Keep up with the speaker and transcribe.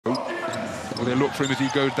Well, they look for him as he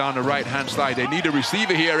goes down the right-hand side. They need a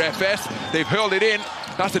receiver here, FS. They've hurled it in.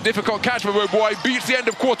 That's a difficult catch for boy. Beats the end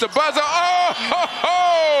of quarter buzzer. Oh,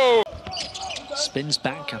 ho, ho! Spins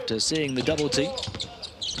back after seeing the double team.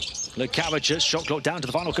 Lekavicius, shot clock down to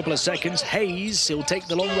the final couple of seconds. Hayes, he'll take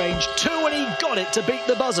the long range two, and he got it to beat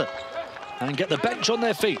the buzzer and get the bench on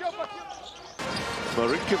their feet.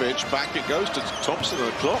 Marinkovic, back it goes to Thompson, and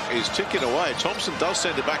the clock is ticking away. Thompson does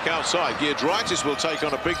send it back outside. Giedraitis will take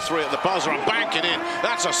on a big three at the buzzer and bank it in.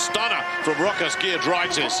 That's a stunner from Rokas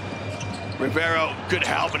Giedraitis. Rivero, good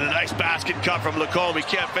help and a nice basket cut from Lacombe. He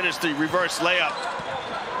can't finish the reverse layup.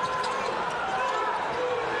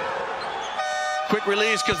 Quick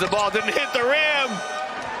release because the ball didn't hit the rim.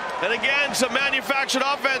 And again, some manufactured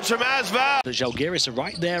offense from Asval. The Žalgiris are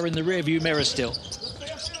right there in the rearview mirror still.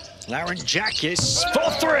 Larenjakis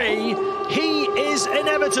for three. He is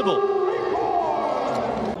inevitable.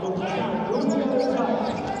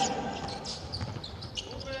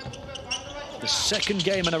 The second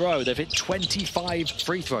game in a row, they've hit 25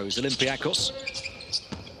 free throws, Olympiacos.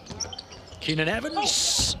 Keenan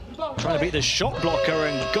Evans trying to beat the shot blocker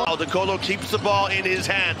and got. Aldecolo keeps the ball in his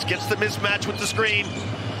hands, gets the mismatch with the screen,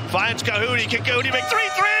 finds Kahudi. Can Kahudi make 3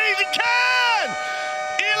 threes? He can!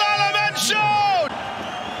 Ilala Menchon!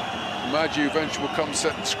 Maggi eventually will come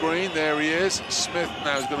set the screen. There he is. Smith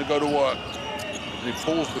now is going to go to work. And he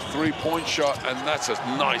pulls the three-point shot, and that's a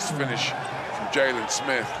nice finish from Jalen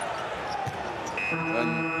Smith. And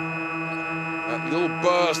that little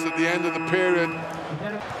burst at the end of the period.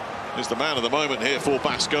 Is the man of the moment here for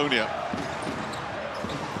Baskonia.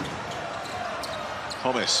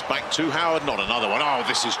 Thomas back to Howard, not another one. Oh,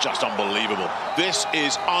 this is just unbelievable. This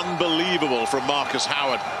is unbelievable from Marcus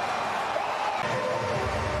Howard.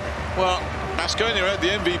 Well, Baskonia had the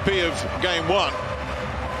MVP of game 1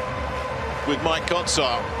 with Mike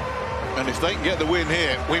Kotsar. And if they can get the win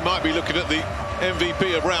here, we might be looking at the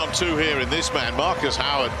MVP of round 2 here in this man, Marcus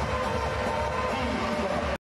Howard.